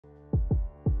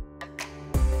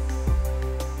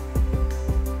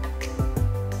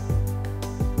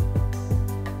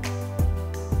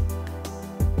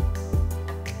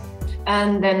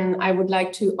And then I would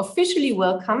like to officially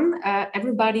welcome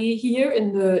everybody here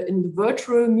in the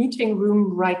virtual meeting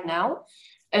room right now,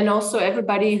 and also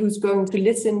everybody who's going to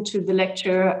listen to the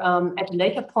lecture at a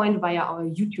later point via our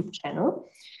YouTube channel.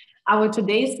 Our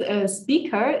today's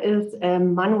speaker is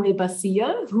Manuel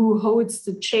Barcia, who holds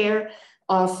the chair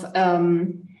of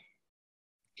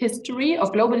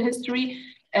global history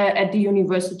at the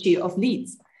University of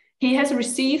Leeds. He has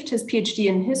received his PhD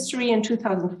in history in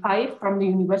 2005 from the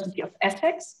University of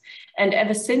Essex, and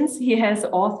ever since he has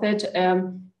authored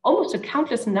almost a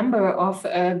countless number of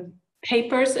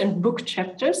papers and book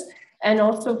chapters, and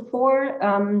also 4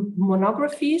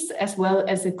 monographies, as well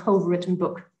as a co-written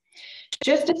book.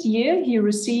 Just this year, he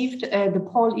received the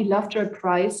Paul E. Lovejoy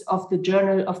Prize of the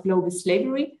Journal of Global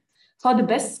Slavery for the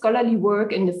best scholarly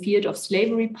work in the field of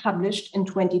slavery, published in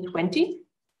 2020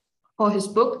 for his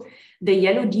book, The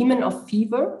Yellow Demon of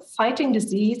Fever, Fighting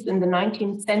Disease in the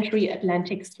 19th-Century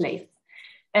Atlantic Slave.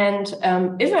 And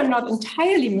if I'm not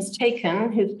entirely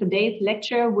mistaken, his today's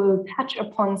lecture will touch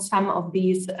upon some of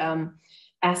these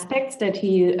aspects that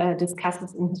he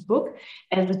discusses in his book,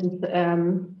 as it is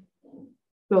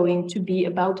going to be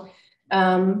about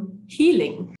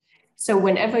healing. So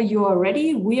whenever you are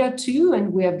ready, we are too,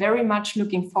 and we are very much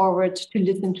looking forward to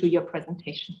listen to your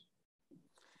presentation.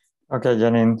 Okay,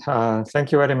 Janine,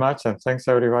 thank you very much, and thanks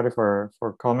everybody for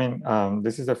coming.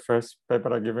 This is the first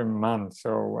paper I give in months,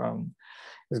 so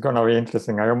it's going to be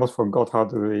interesting. I almost forgot how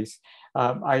to do this.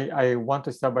 I want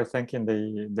to start by thanking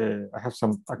I have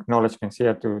some acknowledgements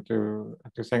here to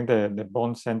thank the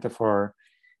Bond Center for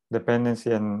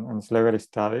Dependency and Slavery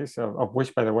Studies, of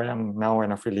which, by the way, I'm now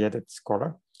an affiliated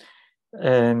scholar.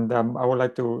 And I would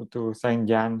like to thank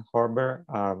Jan Horber,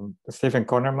 Stephen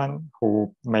Connerman,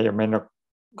 who may or may not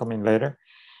come in later,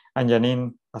 and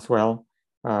Janine as well,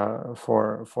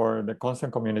 for the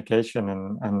constant communication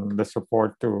and the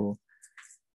support to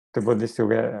put this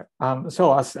together.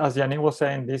 So as Janine was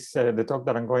saying, the talk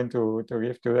that I'm going to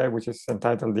give today, which is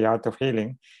entitled The Art of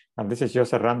Healing, and this is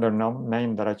just a random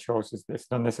name that I chose. It's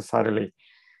not necessarily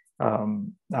what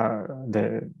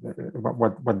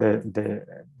the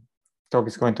talk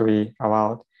is going to be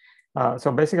about. So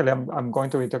basically, I'm going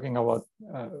to be talking about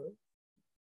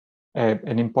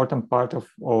an important part of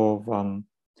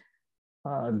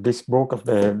this book of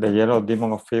the Yellow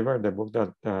Demon of Fever, the book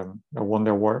that won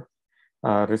the award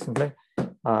recently,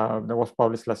 that was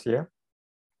published last year.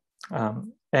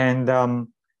 I'm going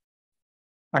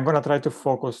to try to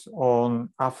focus on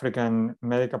African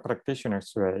medical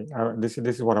practitioners today. This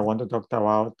is what I want to talk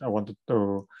about. I wanted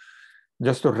to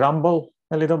just to ramble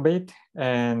a little bit,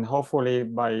 and hopefully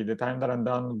by the time that I'm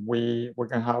done, we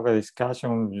can have a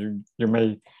discussion. You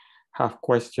may have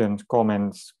questions,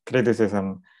 comments,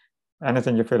 criticism,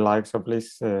 anything you feel like. So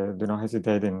please do not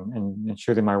hesitate in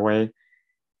shooting my way.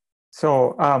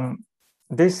 So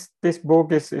this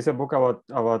book is a book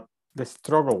about the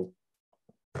struggle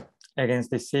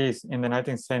against disease in the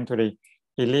 19th century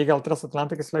illegal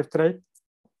transatlantic slave trade.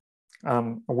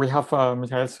 We have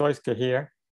Michael Soiske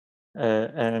here,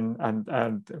 and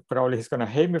probably he's going to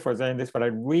hate me for saying this, but I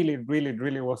really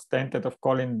was tempted of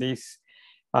calling this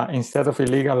instead of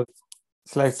illegal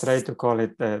slave trade, to call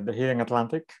it the Hidden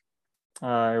Atlantic.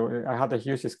 I had a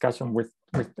huge discussion with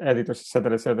editors,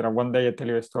 etc. One day I tell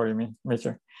you a story,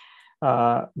 Mitchell.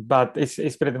 But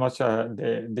it's pretty much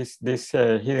this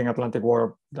Hidden Atlantic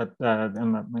War that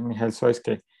Michael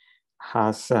Soiske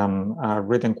has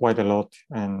written quite a lot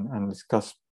and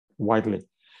discussed widely.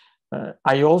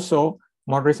 I also,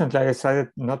 more recently, I decided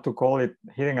not to call it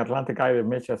Hidden Atlantic either,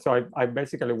 Mitchell. So I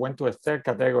basically went to a third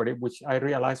category, which I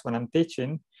realized when I'm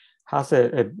teaching has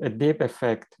a deep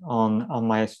effect on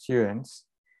my students,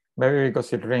 maybe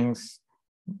because it rings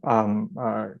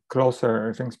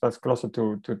closer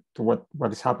to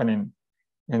what is happening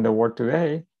in the world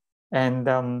today. And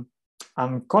I'm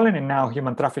calling it now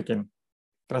human trafficking,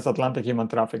 transatlantic human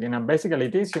trafficking. And basically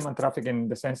it is human trafficking in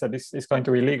the sense that this is going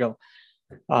to be legal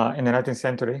in the 19th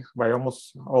century by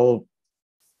almost all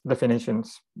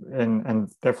definitions. And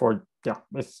therefore, yeah,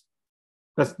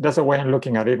 that's a way I'm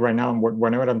looking at it right now. And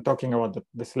whenever I'm talking about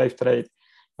the slave trade,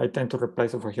 I tend to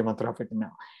replace it for human trafficking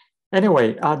now.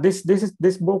 Anyway,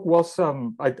 this book was,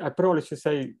 I probably should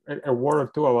say a word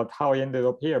or two about how I ended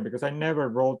up here, because I never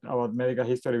wrote about medical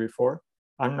history before.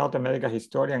 I'm not a medical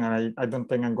historian, and I don't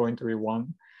think I'm going to be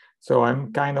one. So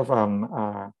I'm kind of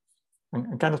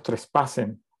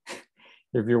trespassing,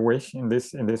 if you wish, in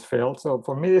this field. So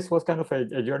for me, this was kind of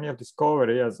a journey of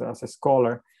discovery as a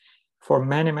scholar. For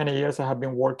many years, I have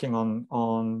been working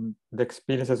on the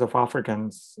experiences of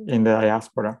Africans in the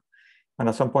diaspora. And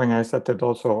at some point, I started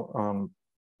also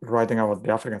writing about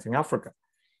the Africans in Africa.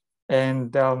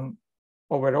 And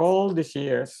over all these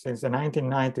years, since the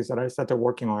 1990s that I started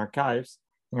working on archives,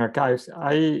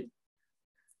 I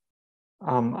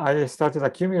started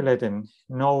accumulating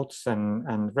notes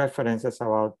and references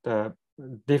about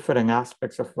different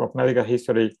aspects of medical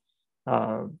history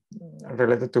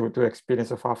related to the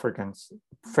experience of Africans,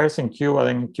 first in Cuba,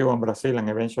 then in Cuba and Brazil, and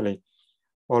eventually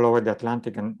all over the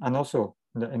Atlantic and also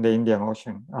in the Indian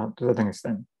Ocean to a certain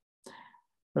extent.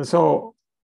 And so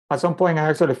at some point, I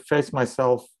actually faced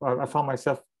myself, I found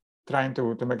myself trying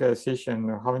to make a decision,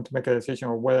 or having to make a decision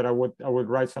of whether I would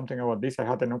write something about this. I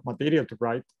had enough material to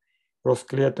write. It was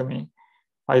clear to me.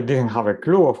 I didn't have a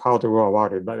clue of how to go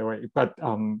about it, by the way, but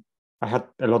I had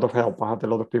a lot of help. I had a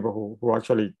lot of people who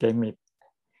actually gave me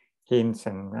hints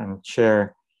and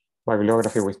share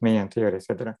bibliography with me and theory,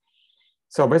 etc.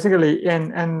 So basically,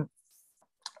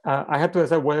 I had to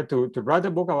decide whether to write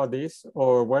a book about this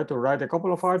or whether to write a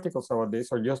couple of articles about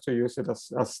this or just to use it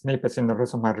as snippets in the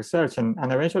rest of my research. And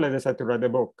eventually I decided to write a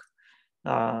book.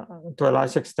 To a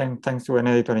large extent, thanks to an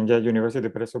editor in Yale University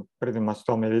Press who pretty much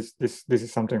told me this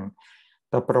is something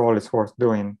that probably is worth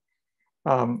doing.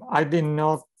 I did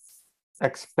not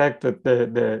expect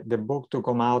the book to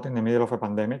come out in the middle of a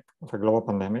pandemic, of a global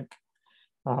pandemic.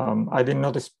 I did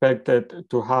not expect it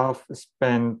to have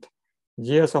spent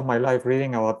years of my life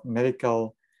reading about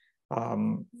medical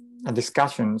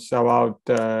discussions about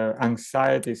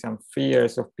anxieties and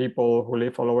fears of people who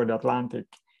live all over the Atlantic,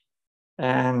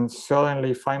 and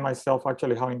suddenly find myself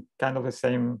actually having kind of the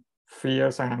same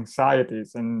fears and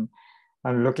anxieties, and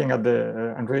looking at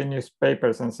and reading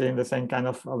newspapers and seeing the same kind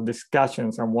of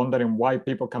discussions and wondering why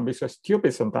people can be so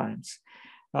stupid sometimes.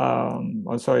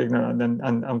 I'm so ignorant,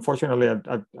 and unfortunately,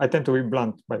 I tend to be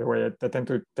blunt, by the way. I tend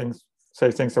to say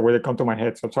things the way they come to my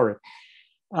head, so sorry.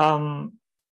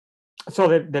 So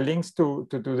the links to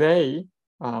today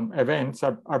events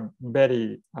are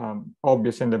very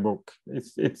obvious in the book.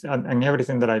 It's and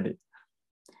everything that I did.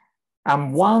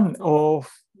 And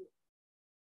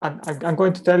I'm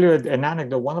going to tell you an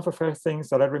anecdote. One of the first things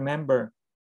that I remember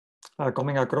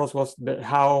coming across was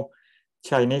how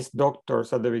Chinese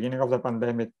doctors at the beginning of the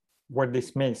pandemic were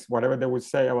dismissed. Whatever they would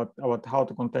say about how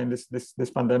to contain this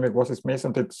pandemic was dismissed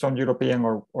until some European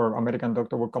or American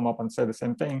doctor would come up and say the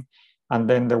same thing, and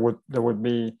then there would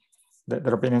be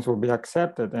their opinions would be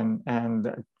accepted,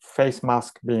 and face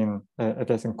mask being a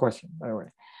case in question, by the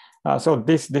way. So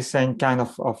this same kind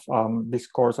of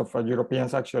discourse of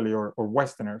Europeans actually, or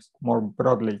Westerners more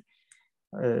broadly,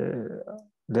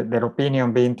 their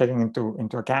opinion being taken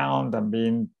into account and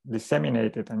being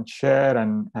disseminated and shared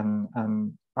and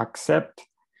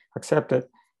accepted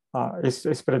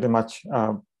is pretty much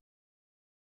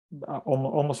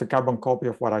almost a carbon copy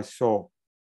of what I saw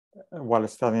while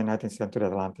studying 19th-century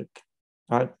Atlantic,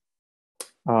 right?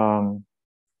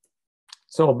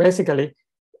 So basically,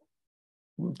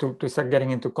 to start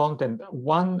getting into content,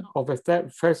 one of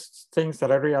the first things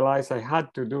that I realized I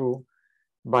had to do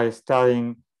by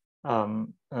studying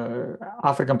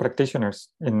African practitioners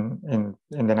in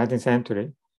the 19th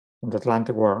century in the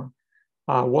Atlantic world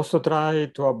was to try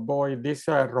to avoid this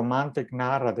romantic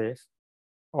narrative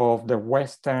of the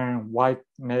Western white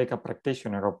medical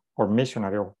practitioner or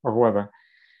missionary or whoever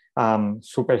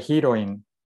superheroing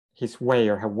his way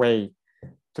or her way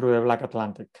through the Black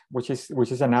Atlantic, which is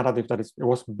a narrative that it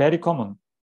was very common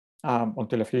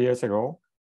until a few years ago,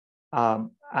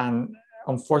 and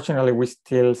unfortunately we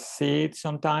still see it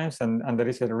sometimes. And there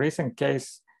is a recent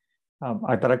case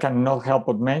that I cannot help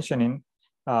but mentioning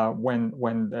when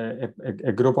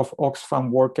a group of Oxfam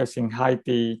workers in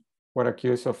Haiti were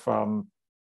accused of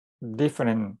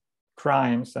different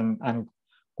crimes, and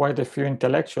quite a few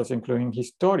intellectuals, including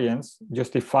historians,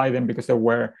 justified them because they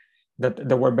were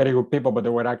very good people, but they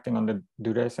were acting under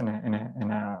duress in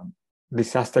a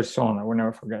disaster zone. I will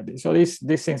never forget this. So these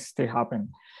things still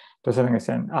happen to a certain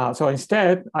extent. So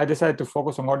instead, I decided to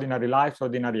focus on ordinary lives,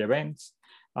 ordinary events,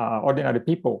 ordinary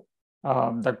people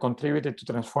that contributed to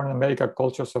transform the medical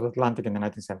cultures of the Atlantic in the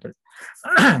 19th century.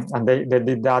 And they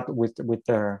did that with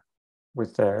their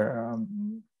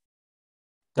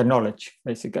knowledge,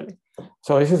 basically.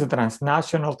 So this is a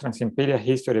transnational, transimperial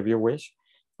history, if you wish,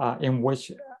 in which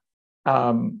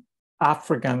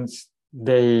Africans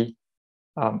they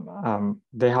are in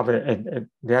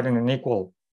an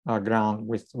equal ground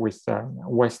with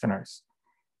Westerners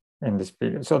in this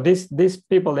period. So these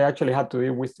people, they actually had to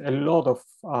deal with a lot of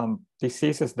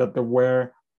diseases that they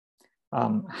were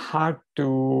hard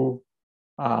to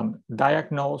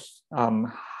diagnose,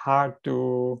 hard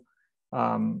to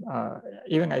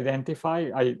even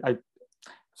identify.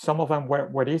 Some of them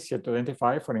were easier to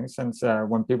identify. For instance,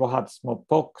 when people had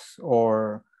smallpox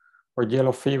or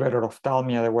yellow fever or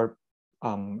ophthalmia, they were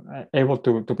able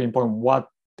to pinpoint what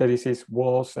the disease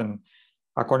was, and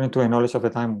according to the knowledge of the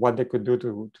time, what they could do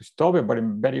to stop it. But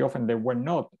very often they were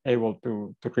not able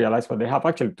to realize what they have.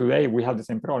 Actually, today we have the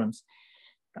same problems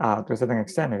to a certain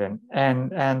extent again.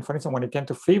 And for instance, when it came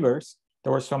to fevers,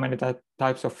 there were so many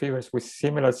types of fevers with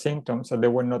similar symptoms that they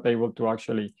were not able to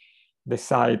actually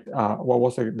decide what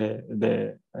was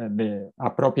the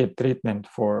appropriate treatment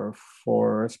for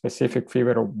a specific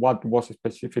fever, or what was a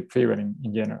specific fever in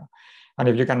general. And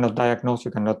if you cannot diagnose,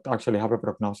 you cannot actually have a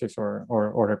prognosis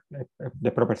or the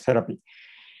proper therapy.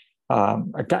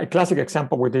 A classic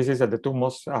example with this is that the two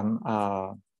most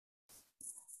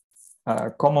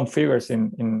common fevers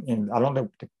along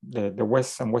the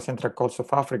west and west central coast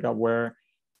of Africa were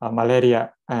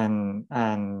malaria and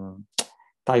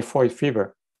typhoid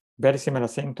fever. Very similar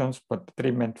symptoms, but the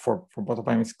treatment for both of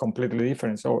them is completely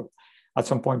different. So at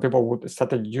some point, people would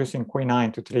started using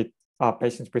quinine to treat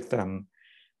patients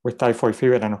with typhoid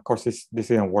fever, and of course, this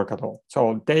didn't work at all.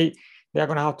 So they are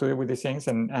going to have to deal with these things,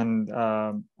 and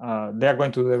they are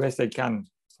going to do the best they can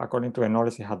according to the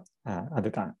knowledge they had at the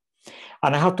time.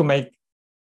 And I have to make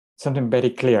something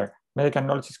very clear. Medical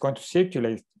knowledge is going to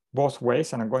circulate both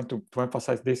ways, and I'm going to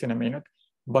emphasize this in a minute.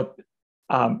 But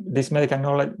this medical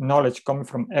knowledge coming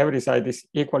from every side is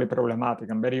equally problematic,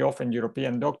 and very often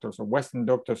European doctors or Western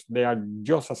doctors, they are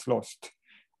just as lost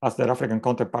as their African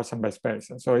counterparts and vice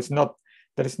versa. So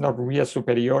there is not real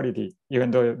superiority,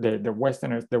 even though the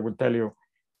Westerners, they will tell you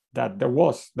that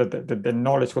the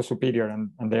knowledge was superior,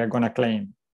 and they are going to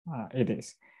claim it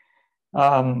is.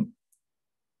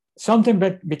 Something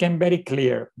that became very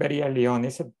clear very early on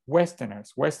is that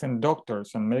Western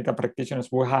doctors and medical practitioners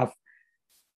will have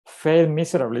failed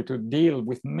miserably to deal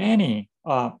with many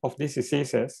of these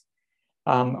diseases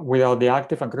without the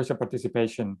active and crucial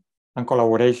participation and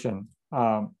collaboration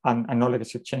and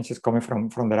knowledge exchanges coming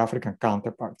from their African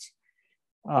counterparts.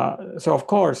 So of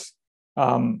course,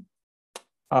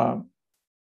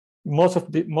 most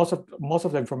of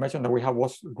the information that we have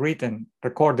was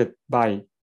recorded by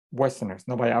Westerners,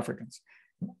 not by Africans.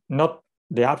 Not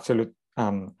the absolute.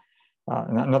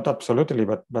 Not absolutely,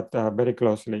 but very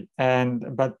closely, and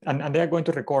they are going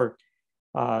to record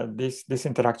these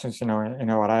interactions in a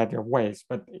variety of ways.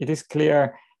 But it is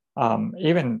clear,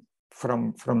 even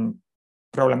from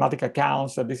problematic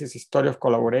accounts, that this is a story of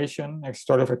collaboration, a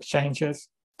story of exchanges,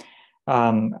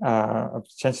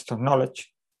 exchanges of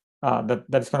knowledge that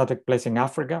is going to take place in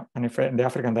Africa and in the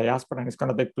African diaspora, and it's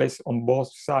going to take place on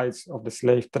both sides of the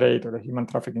slave trade or the human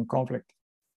trafficking conflict.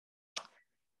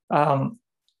 My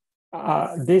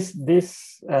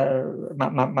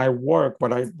work,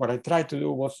 what I tried to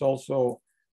do was also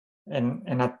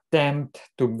an attempt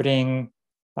to bring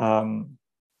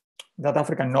that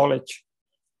African knowledge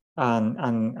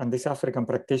and these African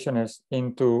practitioners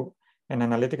into an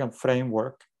analytical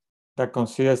framework that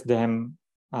considers them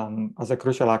as the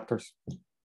crucial actors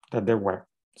that they were.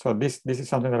 So this is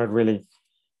something that I really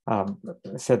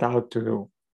set out to do.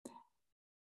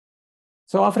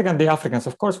 So the Africans,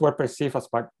 of course, were perceived as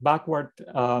backward.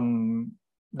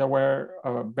 They were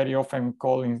very often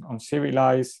called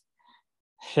uncivilized,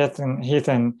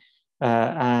 heathen,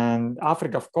 and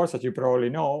Africa, of course, as you probably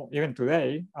know, even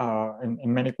today,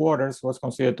 in many quarters, was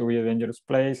considered to be a dangerous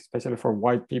place, especially for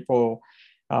white people,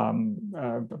 a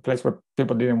place where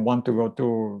people didn't want to go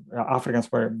to, Africans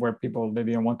where people they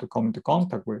didn't want to come into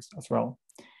contact with as well.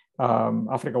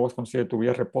 Africa was considered to be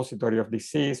a repository of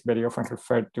disease, very often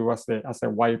referred to as a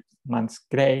white man's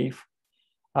grave.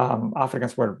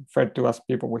 Africans were referred to as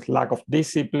people with lack of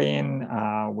discipline,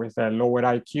 with a lower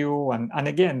IQ, and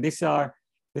again, these are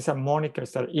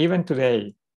monikers that even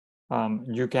today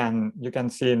you can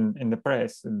see in the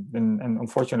press, and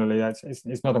unfortunately,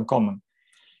 it's not uncommon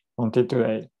until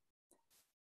today.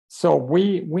 So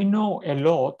we know a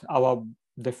lot about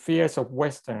the fears of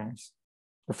Westerners.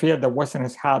 The fear that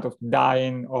Westerners had of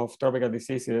dying of tropical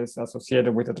diseases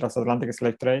associated with the transatlantic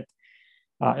slave trade,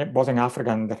 both in Africa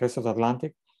and the rest of the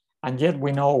Atlantic. And yet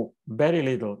we know very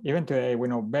little, even today, we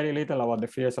know very little about the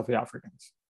fears of the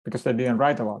Africans because they didn't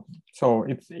write about them. So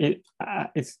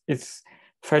it's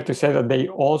fair to say that they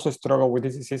also struggle with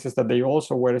these diseases, that they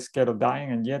also were scared of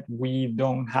dying, and yet we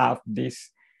don't have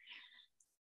these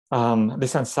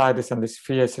anxieties and these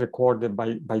fears recorded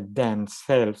by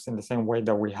themselves in the same way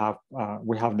that we have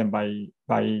them by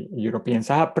Europeans.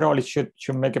 I probably should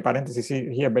make a parenthesis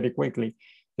here very quickly,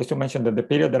 just to mention that the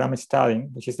period that I'm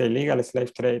studying, which is the illegal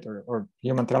slave trade or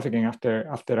human trafficking after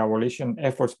abolition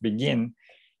efforts begin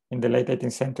in the late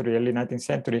 18th century, early 19th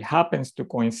century, happens to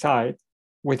coincide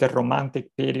with the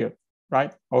Romantic period,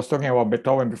 right? I was talking about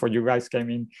Beethoven before you guys came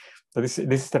in, So this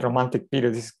is the Romantic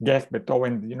period. This is Goethe,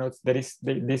 Beethoven. You know, there is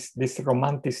this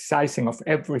romanticizing of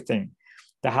everything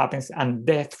that happens, and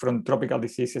death from tropical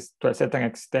diseases to a certain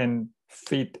extent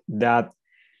fit that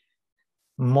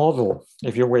model,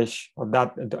 if you wish, or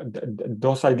that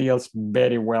those ideals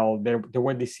very well. There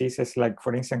were diseases like,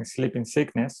 for instance, sleeping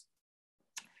sickness,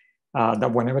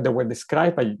 that whenever they were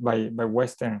described by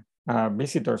Western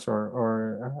visitors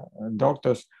or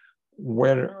doctors,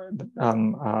 were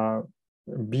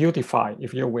beautified,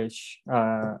 if you wish,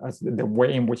 as the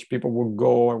way in which people would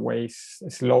go away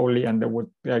slowly, and they would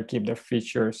keep their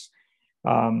features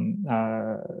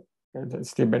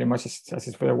still very much as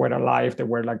if they were alive. They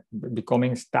were like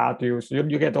becoming statues. You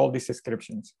get all these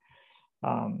descriptions.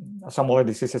 Some other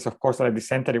diseases, of course, like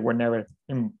dysentery, were never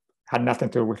had nothing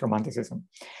to do with Romanticism.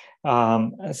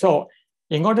 So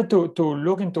in order to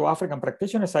look into African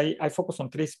practitioners, I focus on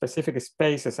 3 specific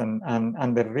spaces,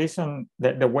 and the reason,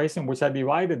 the ways in which I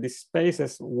divided these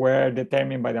spaces were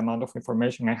determined by the amount of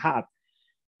information I had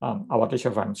about each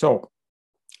of them. So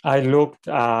I looked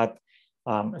at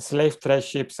slave trade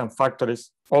ships and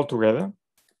factories altogether.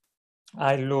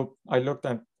 I looked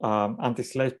at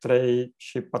anti-slave trade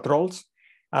ship patrols,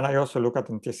 and I also looked at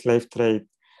anti-slave trade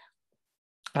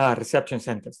reception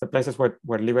centers, the places where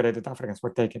liberated Africans were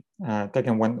taken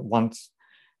once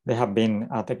they have been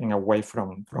taken away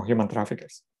from human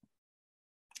traffickers.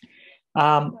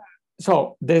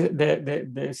 So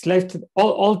the slave,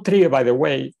 all 3, by the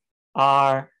way,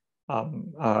 are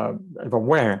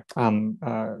aware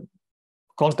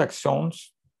contact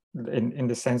zones in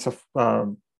the sense of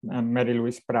Mary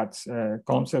Louise Pratt's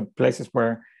concept, places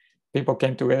where people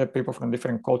came together, people from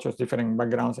different cultures, different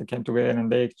backgrounds, they came together and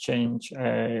they exchange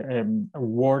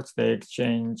words, they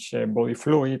exchange body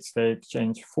fluids, they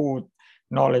exchange food,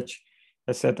 knowledge,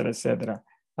 etc., etc.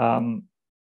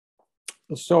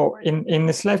 So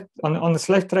on the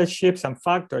slave trade ships and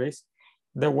factories,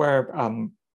 there were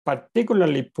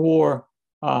particularly poor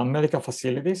medical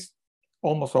facilities,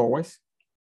 almost always.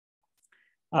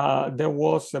 There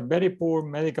was a very poor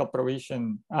medical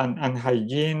provision, and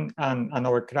hygiene and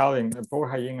overcrowding. Poor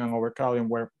hygiene and overcrowding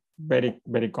were very,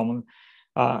 very common.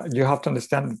 You have to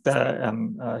understand that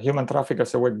human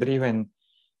traffickers were driven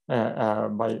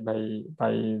by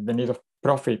the need of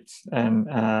profits,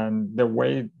 and the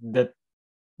way that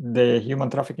the human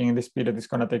trafficking in this period is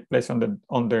going to take place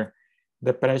under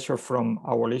the pressure from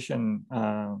abolition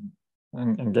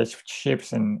engaged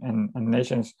ships and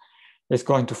nations is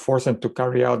going to force them to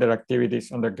carry out their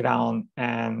activities underground,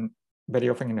 and very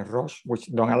often in a rush,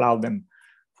 which don't allow them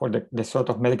for the sort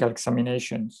of medical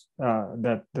examinations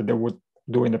that they would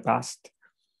do in the past.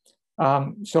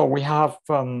 So we have,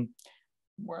 I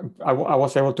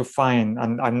was able to find,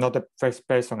 and I'm not the first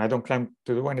person, I don't claim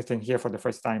to do anything here for the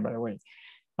first time, by the way.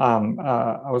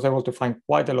 I was able to find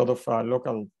quite a lot of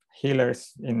local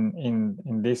healers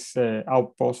in this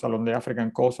outpost along the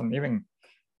African coast, and even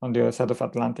on the other side of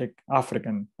Atlantic,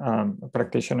 African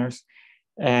practitioners.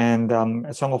 And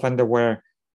some of them that were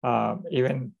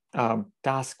even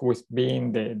tasked with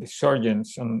being the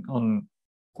surgeons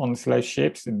on slave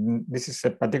ships. And this is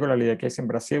particularly the case in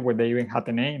Brazil, where they even had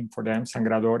a name for them,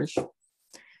 sangradores.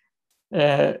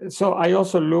 So I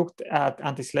also looked at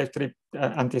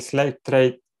anti-slave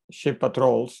trade ship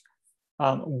patrols,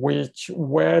 which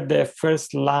were the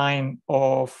first line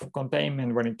of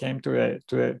containment when it came to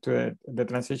the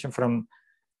transition from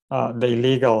the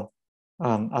illegal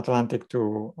Atlantic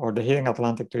or the hidden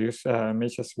Atlantic, to use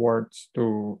Misha's words,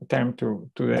 to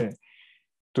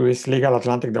this legal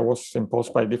Atlantic that was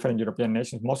imposed by different European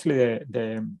nations, mostly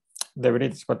the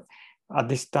British. But at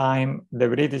this time, the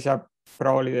British are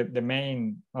probably the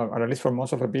main, or at least for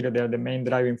most of the period, they are the main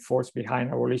driving force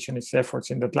behind abolitionist efforts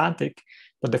in the Atlantic.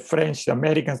 But the French, the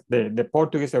Americans, the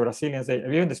Portuguese, the Brazilians,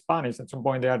 even the Spanish, at some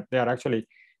point, they are actually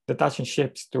detaching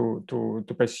ships to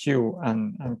pursue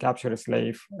and capture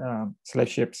slave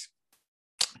ships.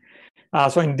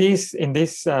 So in these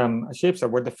ships that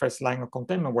were the first line of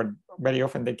containment, where very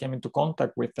often they came into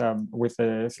contact with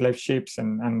slave ships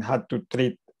and had to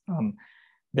treat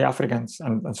the Africans,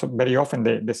 and so very often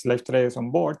the slave traders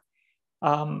on board.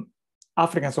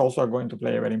 Africans also are going to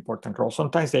play a very important role.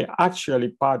 Sometimes they're actually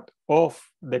part of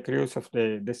the crews of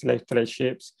the slave trade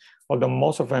ships, although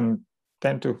most of them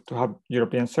tend to have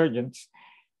European surgeons.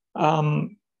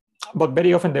 But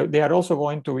very often they are also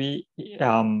going to be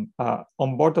on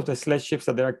board of the slave ships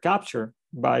that they are captured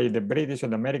by the British or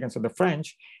the Americans or the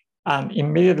French, and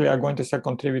immediately are going to start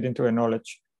contributing to the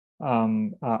knowledge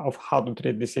of how to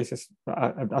treat diseases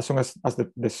as soon as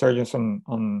the surgeons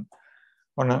on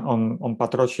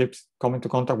patrol ships come into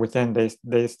contact with them.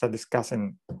 They start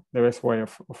discussing the best way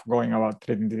of going about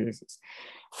treating diseases.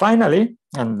 Finally,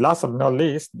 and last but not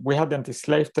least, we have the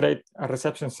anti-slave trade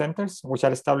reception centers, which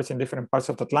are established in different parts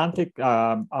of the Atlantic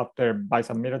after by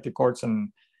some admiralty courts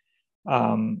and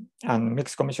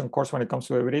mixed commission courts when it comes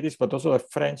to the British, but also the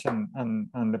French and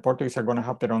the Portuguese are going to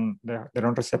have their own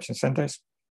reception centers.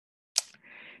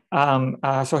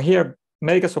 So here,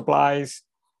 medical supplies,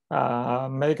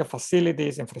 medical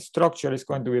facilities, infrastructure is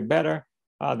going to be better.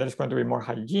 There's going to be more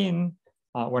hygiene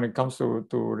when it comes to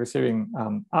receiving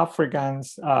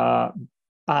Africans, but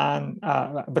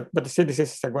the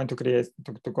CDCs are going to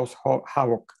cause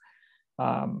havoc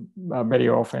very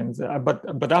often.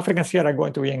 But Africans here are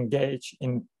going to be engaged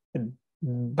in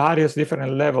various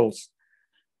different levels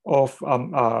of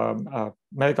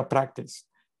medical practice.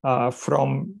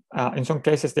 In some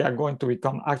cases, they are going to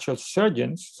become actual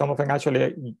surgeons. Some of them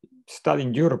actually study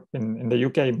in Europe, in the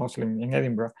UK, mostly in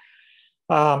Edinburgh.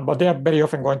 But they are very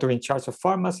often going to be in charge of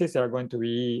pharmacies. They are going to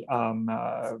be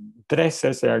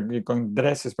dressers. They are going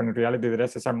dresses, but in reality,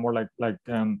 dresses are more like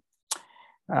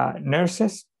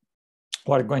nurses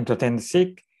who are going to attend the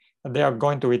sick. They are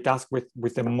going to be tasked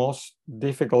with the most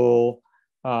difficult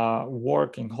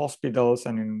work in hospitals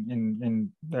and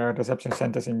in the reception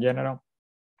centers in general.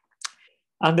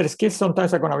 And their skills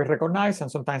sometimes are going to be recognized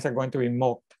and sometimes are going to be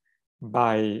mocked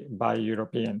by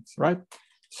Europeans, right?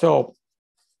 So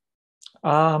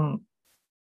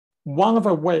one of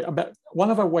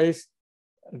the ways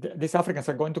these Africans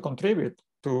are going to contribute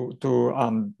to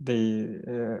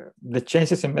the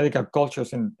changes in medical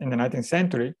cultures in the 19th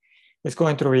century is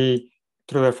going to be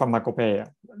through their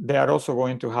pharmacopoeia. They are also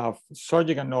going to have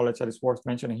surgical knowledge that is worth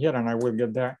mentioning here, and I will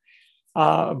get there.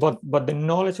 But the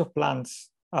knowledge of plants,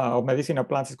 of medicinal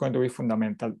plants, is going to be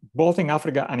fundamental, both in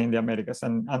Africa and in the Americas.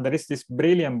 And there is this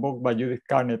brilliant book by Judith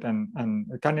Carnett and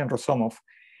Rosomov,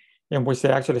 in which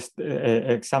they actually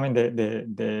examine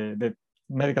the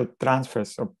medical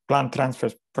transfers or plant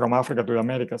transfers from Africa to the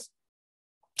Americas,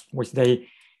 which they,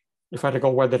 if I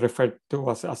recall well, they refer to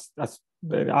as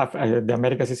the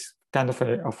Americas is kind of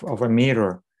a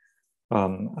mirror,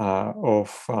 a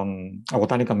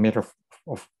botanical mirror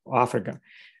of Africa.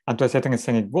 And to a certain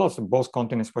extent it was. Both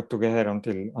continents were together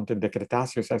until the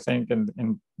Cretaceous, I think,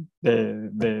 in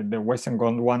the Western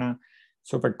Gondwana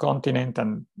supercontinent,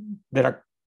 and there are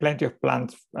plenty of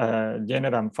plant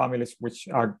genera and families which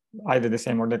are either the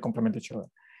same or they complement each other.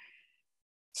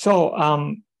 So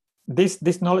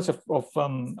this knowledge of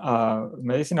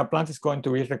medicinal plants is going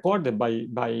to be recorded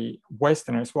by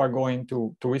Westerners who are going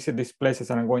to visit these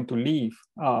places and are going to leave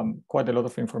quite a lot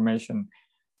of information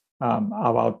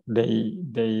about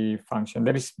the function.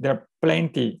 There are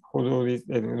plenty who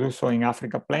do so in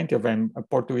Africa, plenty of them.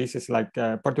 Portuguese like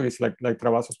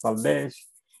Travassos Valdés.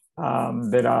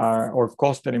 There are, or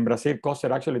Coster in Brazil.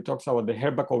 Coster actually talks about the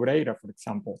Herba cobreira, for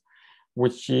example,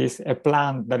 which is a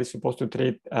plant that is supposed to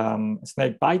treat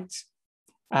snake bites.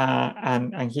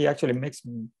 And he actually makes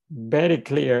very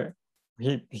clear,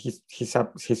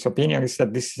 his opinion is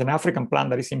that this is an African plant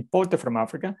that is imported from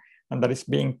Africa and that is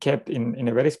being kept in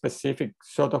a very specific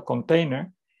sort of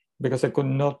container because they could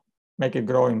not make it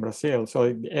grow in Brazil.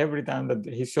 So every time that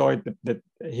he saw it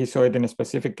in a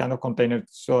specific kind of container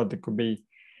so that it could be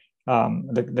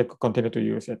they could continue to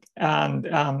use it. And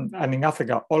in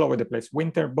Africa, all over the place,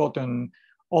 Winterbottom,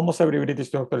 almost every British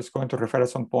doctor is going to refer at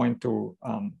some point to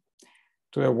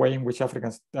the way in which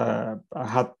Africans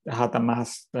had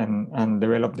amassed and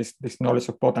developed this knowledge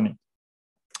of botany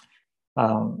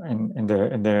in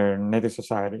their native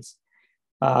societies.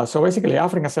 So basically,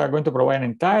 Africans are going to provide an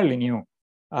entirely new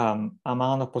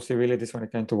amount of possibilities when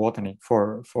it comes to botany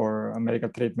for medical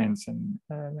treatments and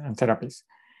therapies.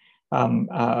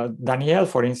 Daniel,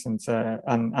 for instance,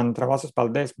 and Travassos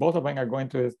Valdés, both of them are going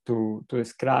to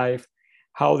describe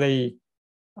how they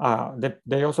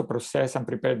also process and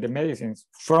prepare the medicines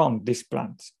from these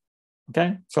plants.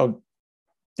 Okay, so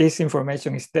this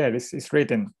information is there, it's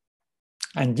written,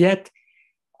 and yet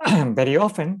very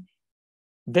often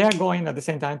they are going at the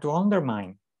same time to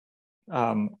undermine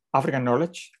African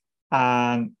knowledge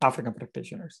and African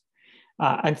practitioners,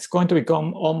 and it's going to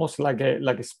become almost like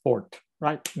a sport.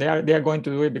 Right? They are going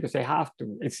to do it because they have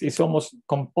to. It's almost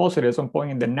compulsory at some point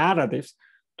in the narratives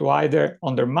to either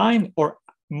undermine or,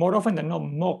 more often than not,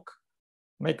 mock,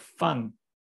 make fun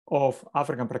of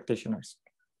African practitioners.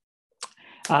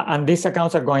 And these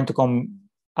accounts are going to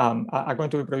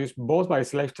be produced both by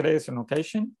slave traders on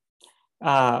occasion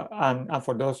and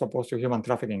for those opposed to human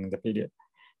trafficking in the period.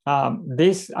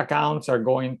 These accounts are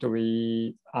going to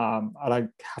be, I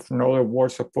have no other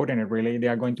words of putting it really. They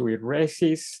are going to be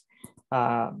racist.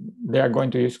 They are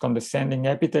going to use condescending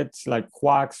epithets like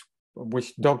quacks,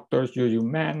 witch doctors, juju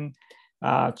men,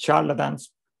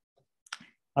 charlatans.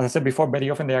 as I said before, very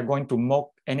often they are going to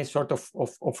mock any sort of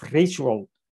ritual,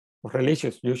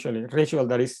 religious usually, ritual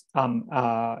that is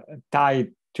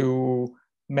tied to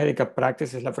medical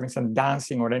practices, like for instance,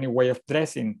 dancing or any way of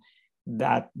dressing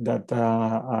that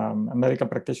medical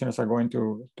practitioners are going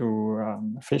to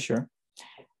feature.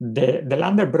 The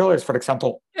Lander brothers, for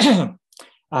example,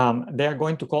 they are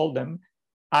going to call them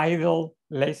idle,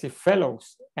 lazy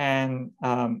fellows, and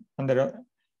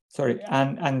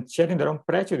sharing their own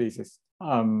prejudices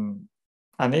and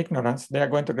ignorance. They are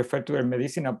going to refer to their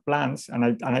medicinal plants,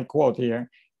 and I quote here,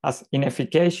 as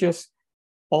inefficacious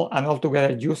and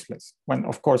altogether useless. When,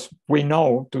 of course, we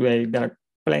know today there are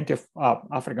plenty of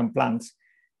African plants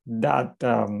that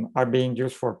are being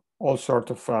used for all sorts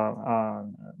of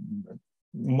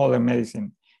modern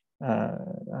medicine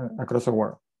across the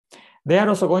world. They are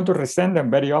also going to resent them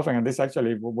very often, and this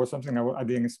actually was something I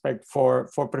didn't expect, for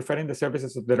preferring the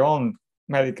services of their own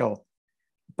medical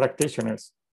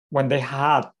practitioners when they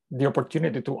had the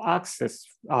opportunity to access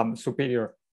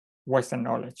superior Western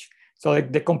knowledge. So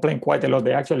they complain quite a lot.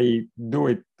 They actually do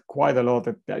it quite a lot.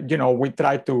 You know, we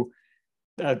try to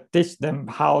teach them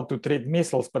how to treat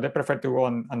measles, but they prefer to go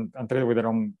and treat with their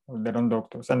own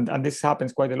doctors. And this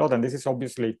happens quite a lot. And this is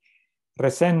obviously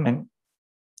resentment.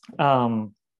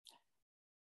 And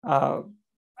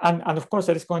of course,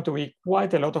 there is going to be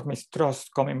quite a lot of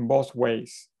mistrust coming both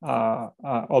ways.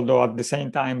 Although at the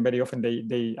same time, very often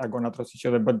they are going to trust each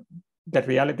other. But the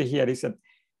reality here is that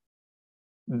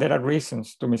there are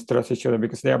reasons to mistrust each other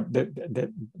because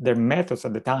their methods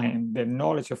at the time, the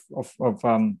knowledge of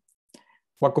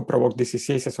what could provoke these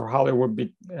diseases or how they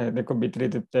could be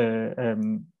treated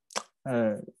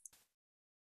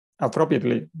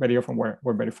appropriately, very often were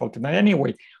very faulty. But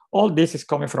anyway, all this is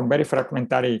coming from very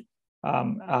fragmentary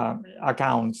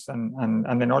accounts, and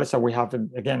the knowledge that we have,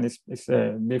 again, is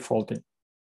very faulty.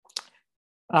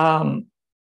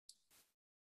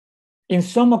 In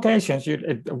some occasions,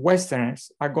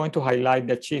 Westerners are going to highlight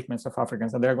the achievements of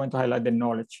Africans, and they're going to highlight the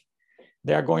knowledge.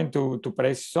 They are going to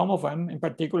praise some of them. In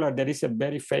particular, there is a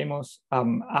very famous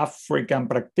African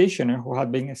practitioner who had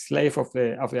been a slave of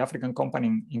the African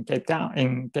company in Cape Town,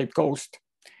 in Cape Coast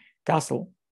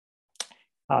Castle,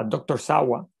 Dr.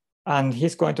 Sawa, and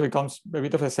he's going to become a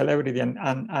bit of a celebrity.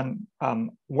 And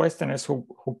Westerners who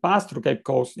passed through Cape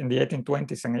Coast in the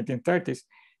 1820s and 1830s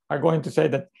are going to say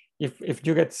that if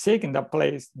you get sick in that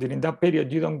place during that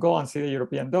period, you don't go and see the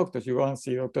European doctors, you go and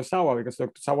see Dr. Sawa, because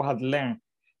Dr. Sawa had learned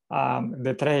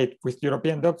the trade with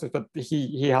European doctors, but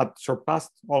he had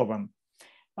surpassed all of them.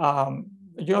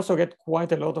 You also get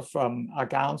quite a lot of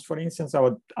accounts, for instance,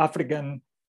 about African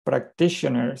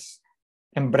practitioners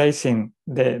embracing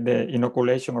the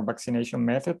inoculation or vaccination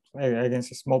method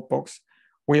against smallpox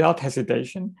without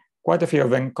hesitation. Quite a few of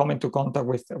them come into contact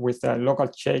with the local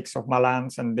sheikhs of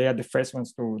Malans, and they are the first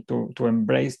ones to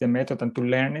embrace the method and to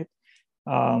learn it.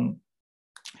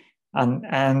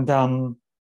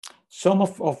 Some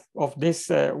of these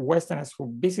Westerners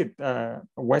who visit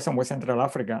West and West Central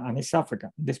Africa and East Africa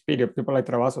in this period, people like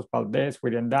Travassos Valdez,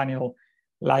 William Daniel,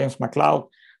 Lyons MacLeod,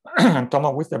 and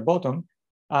Thomas Winterbottom,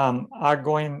 are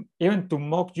going even to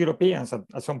mock Europeans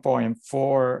at some point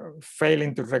for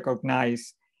failing to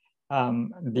recognize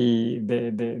all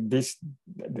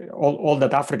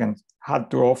that Africans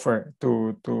had to offer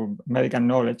to medical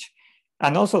knowledge.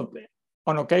 And also,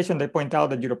 on occasion, they point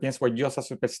out that Europeans were just as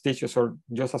superstitious or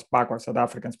just as backwards as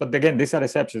Africans. But again, these are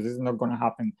exceptions. This is not going to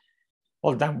happen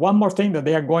all the time. One more thing that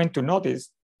they are going to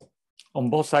notice on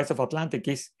both sides of Atlantic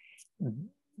is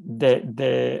that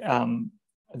the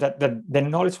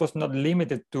knowledge was not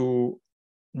limited to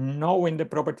knowing the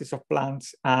properties of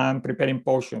plants and preparing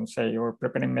potions, say, or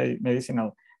preparing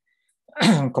medicinal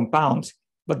compounds,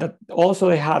 but that also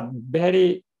they had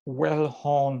very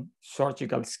well-honed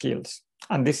surgical skills.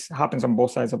 And this happens on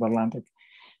both sides of Atlantic.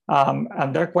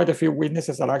 And there are quite a few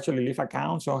witnesses that actually leave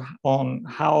accounts on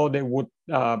how they would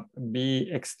be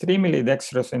extremely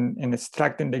dexterous in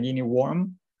extracting the guinea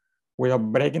worm without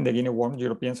breaking the guinea worm.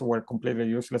 Europeans were completely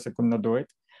useless, they could not do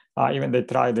it. Even they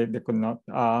tried, they could not.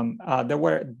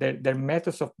 Their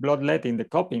methods of bloodletting, the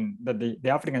cupping that the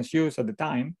Africans used at the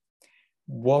time,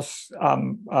 was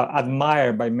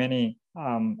admired by many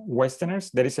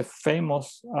Westerners. There is a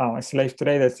famous slave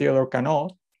trader, Theodore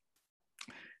Canot,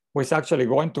 who is actually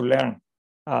going to learn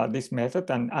this method,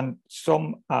 and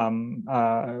some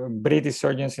British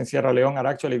surgeons in Sierra Leone are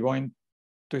actually going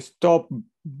to stop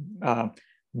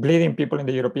bleeding people in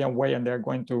the European way, and they're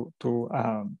going to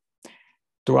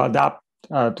adapt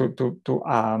to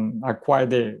acquire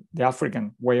the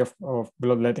African way of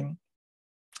bloodletting.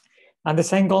 And the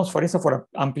same goes, for instance, for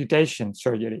amputation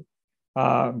surgery.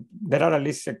 there are at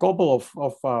least a couple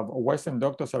of Western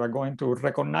doctors that are going to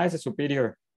recognize the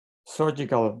superior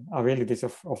surgical abilities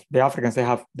of the Africans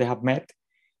they have met,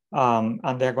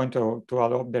 and they're going to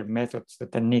adopt their methods, the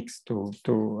techniques to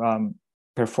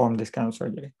perform this kind of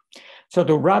surgery. So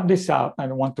to wrap this up, I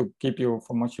don't want to keep you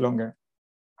for much longer.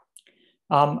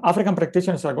 African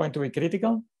practitioners are going to be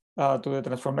critical to the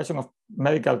transformation of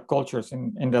medical cultures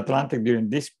in the Atlantic during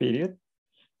this period,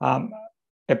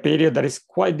 a period that is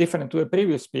quite different to the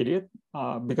previous period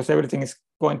because everything is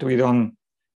going to be done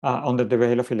under the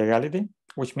veil of illegality,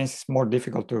 which means it's more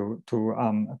difficult to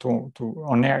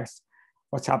unearth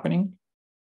what's happening.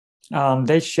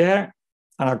 They share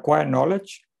and acquire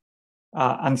knowledge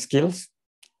and skills,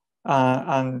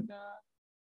 and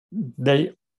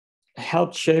they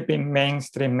help shaping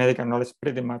mainstream medical knowledge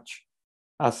pretty much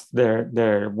as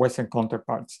their Western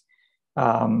counterparts,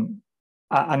 and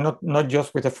not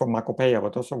just with the pharmacopoeia,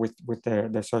 but also with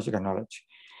their surgical knowledge.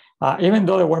 Even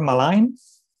though they were maligned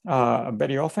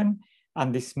very often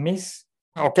and dismissed,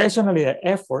 occasionally their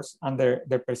efforts and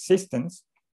their persistence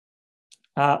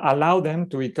allow them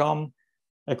to become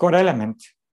a core element,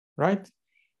 right,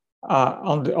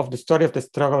 of the story of the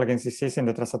struggle against disease in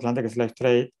the transatlantic slave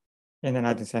trade in the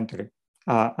 19th century.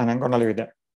 And I'm going to leave it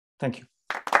there. Thank you.